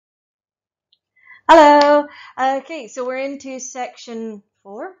Hello. Okay, so we're into section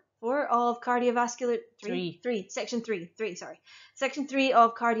four of cardiovascular section three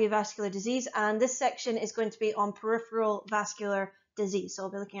of cardiovascular disease, and this section is going to be on peripheral vascular disease. So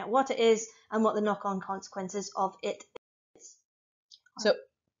we'll be looking at what it is and what the knock-on consequences of it is. So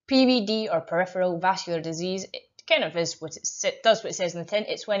PVD, or peripheral vascular disease, it kind of is what it does what it says in the tin.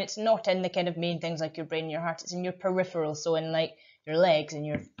 It's when it's not in the kind of main things like your brain and your heart. It's in your peripheral, so in like your legs and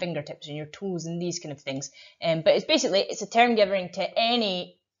your fingertips and your toes and these kind of things. But it's a term given to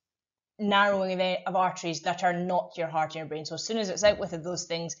any narrowing of arteries that are not your heart and your brain. So as soon as it's out with those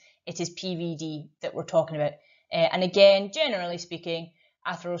things, it is PVD that we're talking about. And again, generally speaking,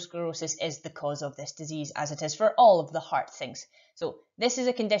 atherosclerosis is the cause of this disease, as it is for all of the heart things. So this is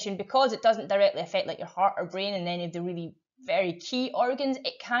a condition, because it doesn't directly affect like your heart or brain and any of the really very key organs,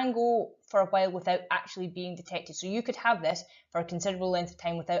 it can go for a while without actually being detected. So you could have this for a considerable length of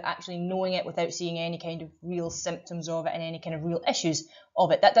time without actually knowing it, without seeing any kind of real symptoms of it and any kind of real issues of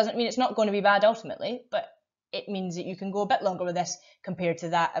it. That doesn't mean it's not going to be bad ultimately, but it means that you can go a bit longer with this compared to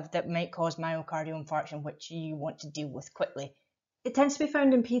that might cause myocardial infarction, which you want to deal with quickly. It tends to be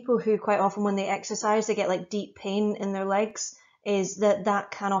found in people who quite often when they exercise, they get like deep pain in their legs, is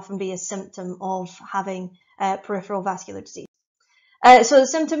that can often be a symptom of having peripheral vascular disease. So the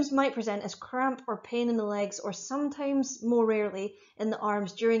symptoms might present as cramp or pain in the legs, or sometimes more rarely in the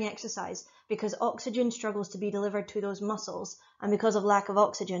arms during exercise, because oxygen struggles to be delivered to those muscles, and because of lack of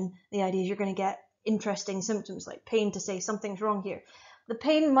oxygen, the idea is you're going to get interesting symptoms like pain to say something's wrong here. The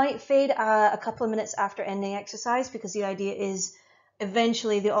pain might fade a couple of minutes after ending exercise, because the idea is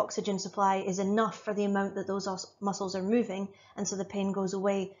eventually the oxygen supply is enough for the amount that those muscles are moving, and so the pain goes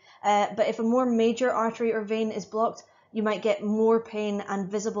away. But if a more major artery or vein is blocked, you might get more pain and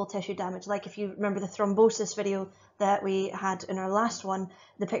visible tissue damage. Like if you remember the thrombosis video that we had in our last one,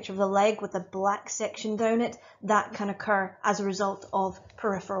 the picture of the leg with the black section down it, that can occur as a result of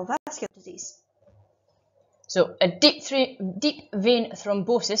peripheral vascular disease. So a deep vein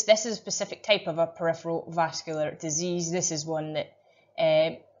thrombosis, this is a specific type of a peripheral vascular disease. This is one that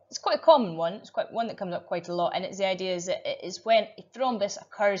it's quite a common one. It's quite one that comes up quite a lot, and the idea is that it is when a thrombus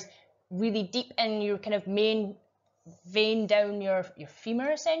occurs really deep in your kind of main vein down your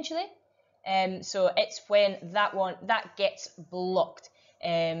femur, essentially. So it's when that gets blocked.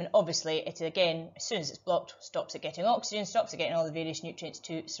 And obviously, it again, as soon as it's blocked, stops it getting oxygen, stops it getting all the various nutrients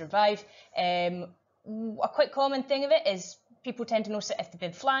to survive. A quite common thing of it is people tend to know if they've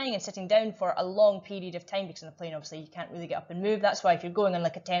been flying and sitting down for a long period of time, because on a plane obviously you can't really get up and move. That's why if you're going on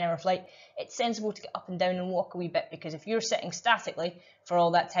like a 10-hour flight, it's sensible to get up and down and walk a wee bit, because if you're sitting statically for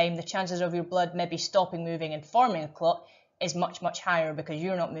all that time, the chances of your blood maybe stopping moving and forming a clot is much, much higher, because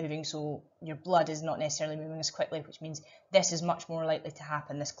you're not moving, so your blood is not necessarily moving as quickly, which means this is much more likely to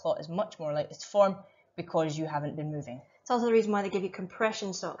happen. This clot is much more likely to form because you haven't been moving. It's also the reason why they give you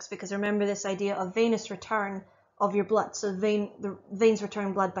compression socks, because remember this idea of venous return of your blood. So the veins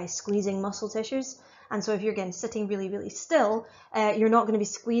return blood by squeezing muscle tissues. And so if you're again sitting really, really still, you're not going to be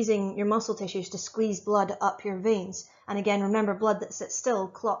squeezing your muscle tissues to squeeze blood up your veins. And again, remember, blood that sits still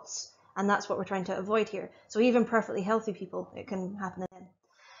clots. And that's what we're trying to avoid here. So even perfectly healthy people, it can happen again.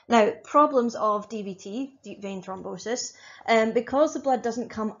 Now, problems of DVT, deep vein thrombosis, because the blood doesn't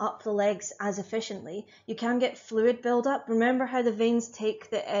come up the legs as efficiently, you can get fluid buildup. Remember how the veins take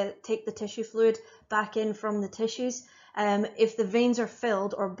the tissue fluid back in from the tissues? If the veins are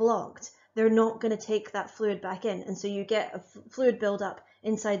filled or blocked, they're not going to take that fluid back in, and so you get a fluid buildup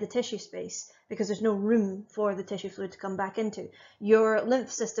inside the tissue space because there's no room for the tissue fluid to come back into. Your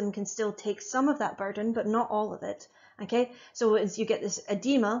lymph system can still take some of that burden, but not all of it. Okay, so as you get this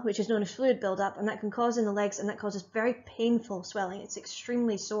edema, which is known as fluid buildup, and that can cause in the legs, and that causes very painful swelling. It's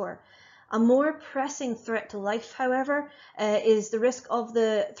extremely sore. A more pressing threat to life, however, is the risk of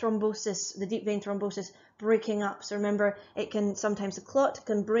the thrombosis, the deep vein thrombosis, breaking up. So remember, sometimes the clot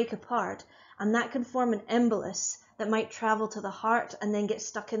can break apart, and that can form an embolus that might travel to the heart and then get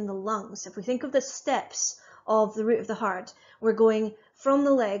stuck in the lungs. If we think of the steps of the root of the heart, we're going from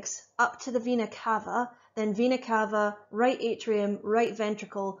the legs up to the vena cava, then vena cava, right atrium, right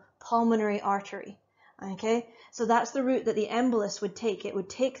ventricle, pulmonary artery. Okay, so that's the route that the embolus would take. It would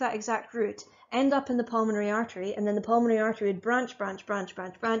take that exact route, end up in the pulmonary artery, and then the pulmonary artery would branch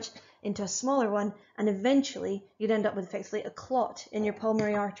into a smaller one, and eventually you'd end up with effectively a clot in your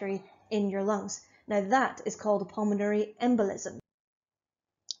pulmonary artery in your lungs. Now that is called a pulmonary embolism.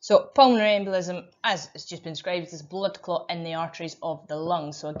 So pulmonary embolism, as it's just been described, is blood clot in the arteries of the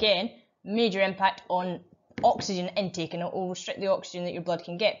lungs. So again, major impact on oxygen intake, and it will restrict the oxygen that your blood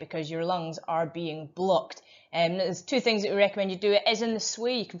can get because your lungs are being blocked. There's two things that we recommend you do. It is in the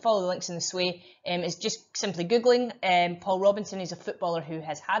sway. You can follow the links in the sway. It's just simply Googling. Paul Robinson is a footballer who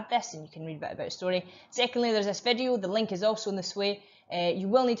has had this, and you can read a bit about his story. Secondly, there's this video. The link is also in the sway. You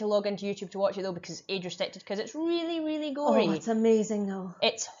will need to log into YouTube to watch it though, because it's age restricted, because it's really, really gory. Oh, it's amazing though.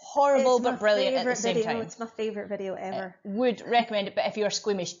 It's horrible but brilliant at the same time. It's my favourite video ever. Would recommend it, but if you're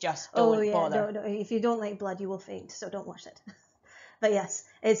squeamish, just don't bother. No, if you don't like blood, you will faint, so don't watch it. But yes,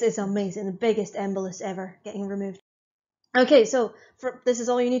 it's amazing. The biggest embolus ever getting removed. Okay, so this is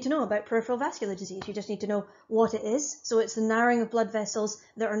all you need to know about peripheral vascular disease. You just need to know what it is. So it's the narrowing of blood vessels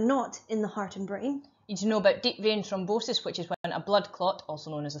that are not in the heart and brain. You need to know about deep vein thrombosis, which is when a blood clot,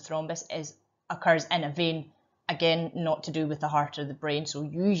 also known as a thrombus, occurs in a vein. Again, not to do with the heart or the brain, so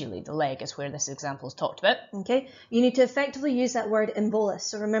usually the leg is where this example is talked about. Okay, you need to effectively use that word embolus.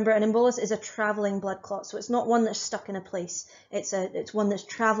 So remember, an embolus is a travelling blood clot, so it's not one that's stuck in a place. It's one that's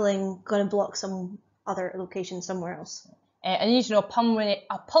travelling, going to block some other location somewhere else. And you need to know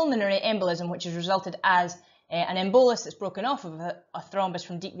a pulmonary embolism, which has resulted as an embolus that's broken off of a thrombus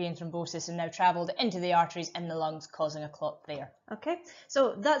from deep vein thrombosis and now travelled into the arteries in the lungs, causing a clot there. Okay,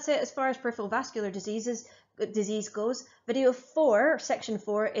 so that's it as far as peripheral vascular disease goes. Video 4, section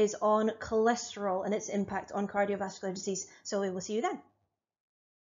 4, is on cholesterol and its impact on cardiovascular disease. So we will see you then.